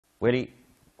Weili,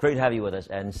 great to have you with us,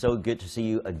 and so good to see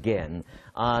you again.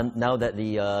 Now that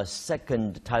the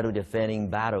second title defending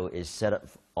battle is set up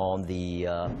on the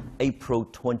April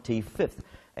 25th,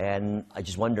 and I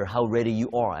just wonder how ready you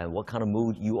are and what kind of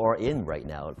mood you are in right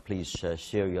now. Please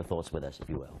share your thoughts with us, if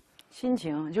you will. 心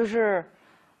情就是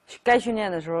该训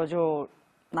练的时候就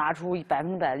拿出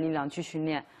100%的力量去训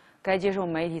练，该接受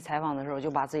媒体采访的时候就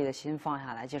把自己的心放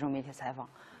下来接受媒体采访，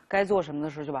该做什么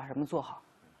的时候就把什么做好。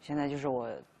现在就是我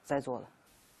在做的。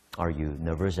Are you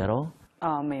nervous at all?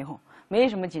 没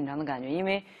什么紧张的感觉，因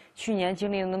为去年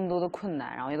经历了那么多的困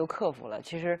难，然后也都克服了。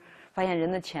其实发现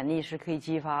人的潜力是可以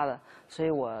激发的，所以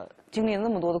我经历了那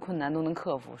么多的困难都能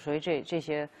克服，所以这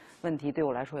些问题对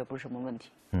我来说也不是什么问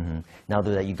题。Now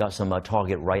that you got some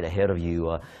target right ahead of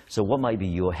you, so what might be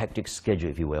your hectic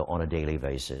schedule, if you will, on a daily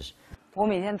basis? 我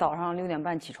每天早上6点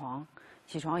半起床，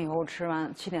起床以后吃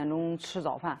完7点钟吃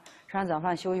早饭，吃完早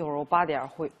饭休息一会儿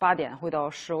，8点会到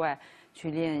室外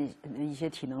去练一些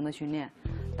体能的训练，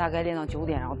大概练到9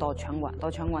点，然后到拳馆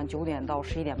9点到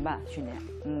11点半训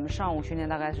练。上午训练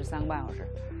大概是3个半小时，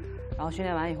然后训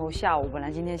练完以后，下午本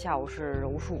来今天下午是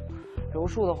柔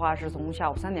术的话是从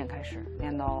下午3点开始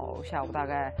练到下午大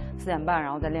概4点半，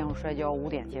然后再练会摔跤，5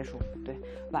点结束。对，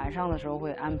晚上的时候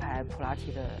会安排普拉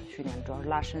提的训练，主要是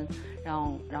拉伸，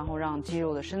然后让肌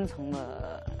肉的深层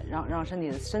的让身体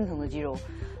的深层的肌肉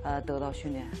得到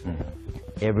训练。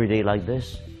Every day like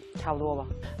this? 差不多吧。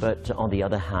But on the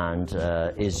other hand,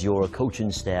 is your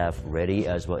coaching staff ready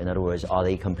as well? In other words, are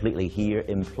they completely here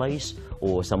in place,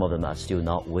 or some of them are still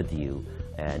not with you?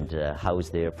 And how is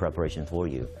their preparation for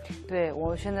you? 对，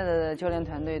我现在的教练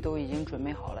团队都已经准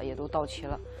备好了，也都到齐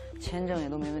了，签证也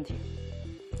都没问题。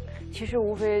其实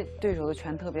无非对手的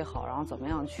拳特别好，然后怎么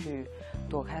样去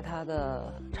躲开他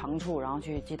的长处，然后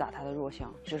去击打他的弱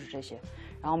项，就是这些。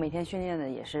然后每天训练的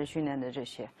也是训练的这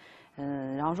些。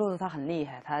然后Rose他很厉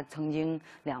害，他曾经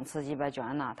2次击败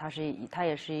Joanna，他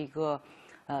也是一个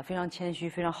非常谦虚、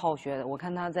非常好学的。我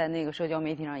看他在那个社交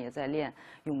媒体上也在练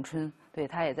咏春，对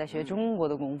他也在学中国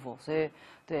的功夫，所以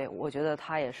对我觉得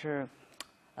他也是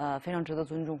非常值得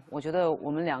尊重。我觉得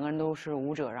我们2个人都是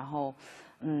武者，然后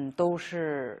都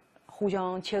是互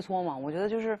相切磋嘛。我觉得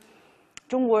就是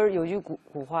中国有句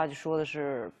古话就说的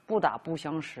是不打不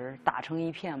相识，打成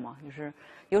一片嘛。就是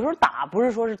有时候打不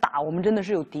是说是打，我们真的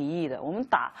是有敌意的。我们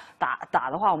打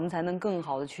的话，我们才能更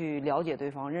好的去了解对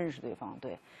方、认识对方，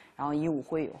对，然后以武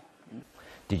会友。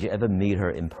Did you ever meet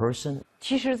her in person?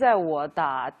 其实，在我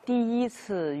打第1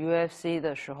次 UFC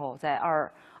的时候，在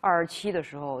27的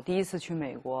时候，第1次去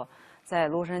美国，在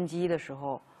洛杉矶的时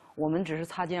候，我们只是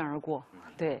擦肩而过。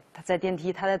对，他在电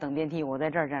梯，他在等电梯，我在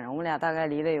这儿站着，我们俩大概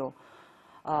离了有。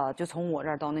就从我这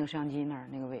儿到那个摄像机那儿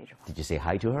那个位置。Did you say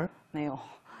hi to her? 没有，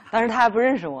但是他还不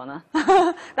认识我呢，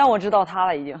但我知道他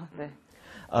了已经。对。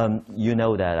You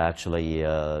know that actually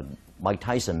Mike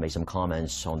Tyson made some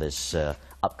comments on this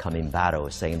upcoming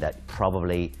battle, saying that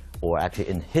probably, or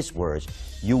actually in his words,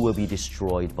 you will be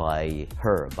destroyed by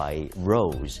her, by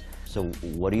Rose. So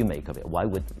what do you make of it? Why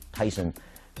would Tyson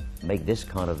make this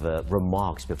kind of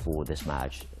remarks before this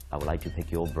match? I would like to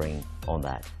pick your brain on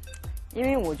that. 因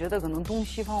为我觉得可能东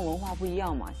西方文化不一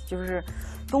样嘛，就是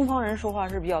东方人说话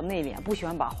是比较内敛，不喜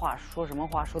欢把话说什么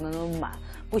话说得那么满，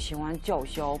不喜欢叫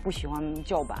嚣，不喜欢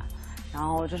叫板，然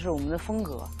后这是我们的风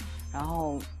格。然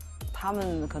后他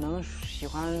们可能喜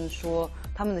欢说，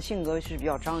他们的性格是比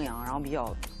较张扬，然后比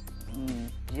较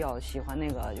喜欢那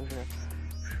个就是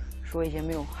说一些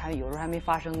有时候还没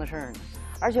发生的事儿呢。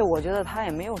而且我觉得他也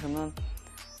没有什么。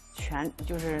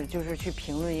就是去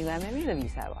评论一个 MMA 的比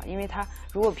赛吧，因为他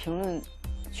如果评论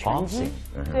拳击，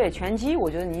对拳击，我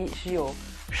觉得你是有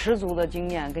十足的经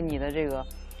验跟你的这个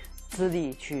资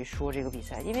历去说这个比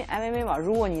赛。因为 MMA 吧，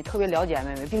如果你特别了解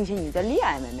MMA， 并且你在练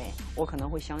MMA， 我可能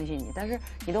会相信你。但是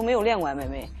你都没有练过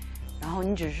MMA， 然后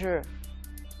你只是，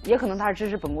也可能他是支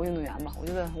持本国运动员吧，我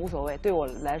觉得无所谓。对我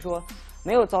来说，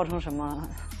没有造成什么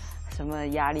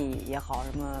压力也好，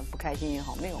什么不开心也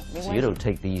好，没关系。So you don't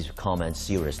take these comments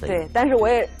seriously. 对，但是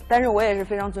我也是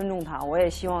非常尊重他，我也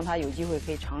希望他有机会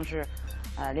可以尝试，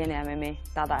练 MMA，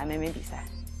 打 MMA 比赛。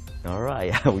All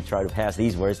right, we try to pass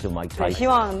these words to Mike Tyson. 希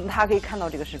望他可以看到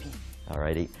这个视频。All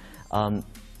righty.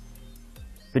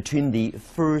 Between the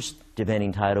first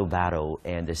defending title battle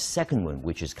and the second one,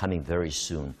 which is coming very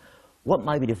soon, what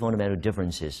might be the fundamental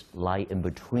differences lie in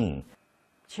between?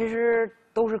 其实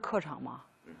都是客场嘛。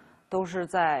都是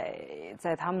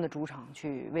在他们的主场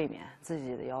去卫冕自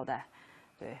己的腰带，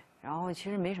对，然后其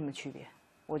实没什么区别，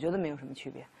我觉得没有什么区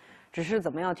别，只是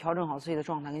怎么样调整好自己的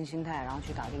状态跟心态，然后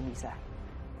去打这个比赛，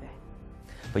对。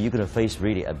but you're going to face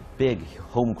really a big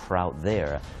home crowd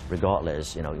there,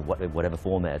 regardless, you know, whatever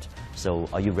format. So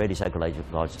are you ready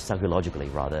psychologically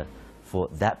rather for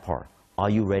that part? Are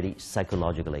you ready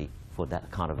psychologically for that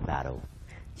kind of battle?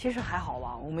 其实还好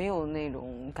吧，我没有那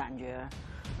种感觉。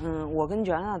我跟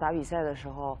乔安娜打比赛的时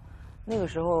候，那个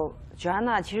时候乔安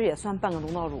娜其实也算半个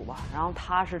东道主吧。然后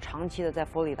她是长期的在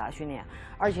佛罗里达训练，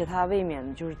而且她卫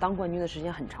冕就是当冠军的时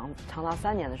间很长，长达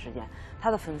3年的时间。她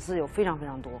的粉丝有非常非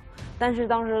常多。但是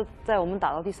当时在我们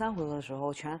打到第3回合的时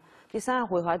候，第3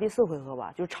回合还是第4回合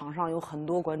吧，就场上有很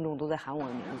多观众都在喊我的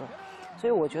名字，所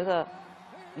以我觉得，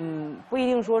不一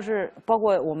定说是包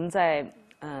括我们在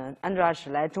安德拉什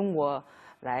来中国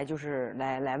来就是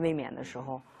来卫冕的时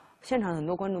候。 现场很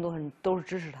多观众都是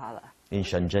支持他的。In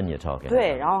Shenzhen, you're talking.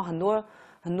 对，然后很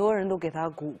多人都给他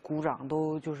鼓掌，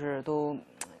都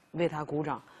为他鼓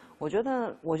掌。我觉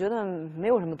得没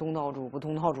有什么东道主不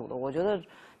东道主的。我觉得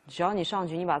只要你上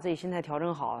去，你把自己心态调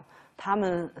整好，他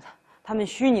们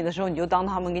虚你的时候，你就当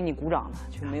他们给你鼓掌了，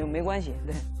就没关系。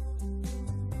对。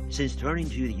Since turning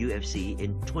to the UFC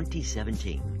in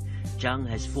 2017, Zhang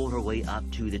has fought her way up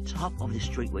to the top of the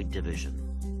strawweight division.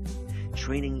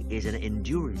 Training is an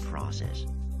enduring process,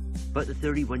 but the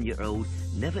 31-year-old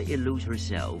never eludes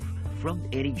herself from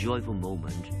any joyful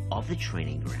moment of the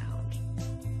training ground.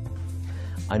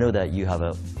 I know that you have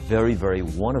a very, very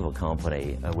wonderful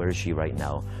company. Where is she right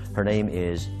now? Her name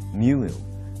is Miu Miu,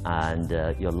 and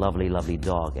your lovely, lovely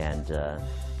dog. And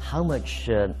how much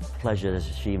pleasure does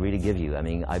she really give you? I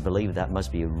mean, I believe that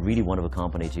must be a really wonderful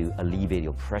company to alleviate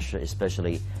your pressure,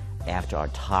 especially after our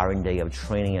tiring day of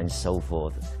training and so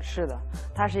forth. 是的，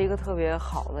它是一个特别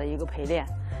好的一个陪练，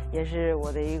也是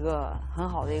我的一个很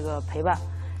好的一个陪伴。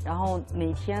然后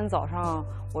每天早上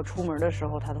我出门的时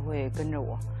候，它都会跟着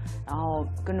我，然后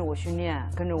跟着我训练，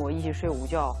跟着我一起睡午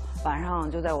觉，晚上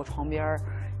就在我床边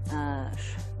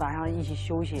晚上一起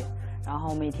休息。然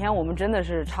后每天我们真的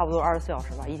是差不多24小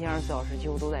时吧，一天24小时几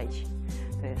乎都在一起。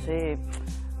对，所以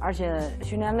而且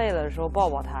训练累了的时候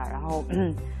抱抱它，然后。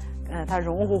它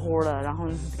绒乎乎的，然后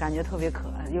感觉特别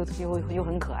又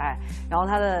很可爱。然后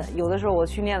有的时候我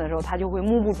训练的时候，它就会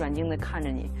目不转睛地看着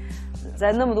你，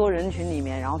在那么多人群里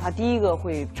面，然后它第一个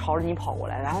会朝着你跑过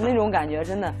来，然后那种感觉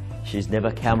真的。She's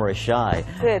never camera shy.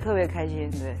 对，特别开心。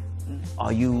对。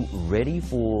Are you ready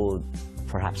for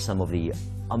perhaps some of the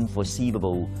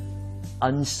unforeseeable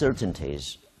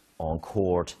uncertainties on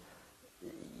court?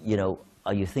 You know,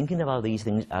 are you thinking about these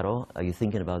things at all? Are you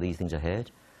thinking about these things ahead?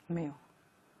 没有。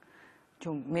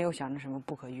就没有想着什么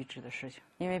不可预知的事情，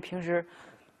因为平时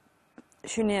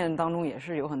训练当中也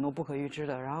是有很多不可预知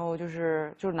的，然后就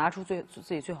是拿出自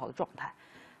己最好的状态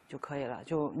就可以了。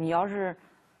就你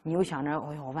又想着，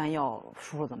哎呦，万一要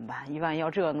输了怎么办？万一要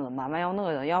这怎么办？万一要那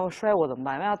个要摔我怎么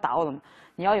办？万一要打我怎么办？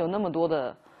你要有那么多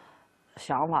的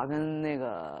想法跟那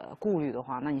个顾虑的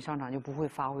话，那你上场就不会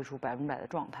发挥出100%的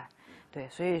状态。对，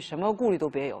所以什么顾虑都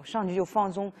别有，上去就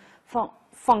放松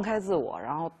放开自我，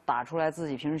然后打出来自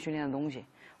己平时训练的东西，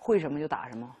会什么就打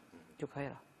什么就可以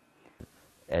了。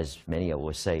As many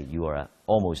would say, you are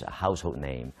almost a household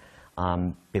name.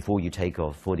 Before you take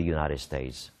off for the United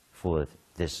States for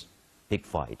this big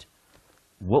fight,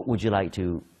 what would you like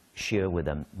to share with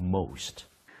them most?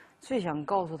 最想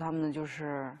告诉他们的就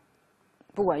是，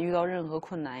不管遇到任何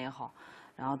困难也好，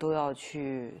然后都要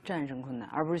去战胜困难，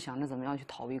而不是想着怎么样去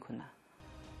逃避困难。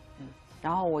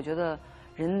然后我觉得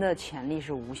人的潜力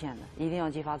是无限的，一定要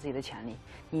激发自己的潜力。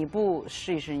你不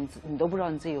试一试，你都不知道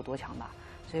你自己有多强大。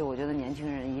所以我觉得年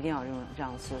轻人一定要有这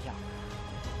样的思想。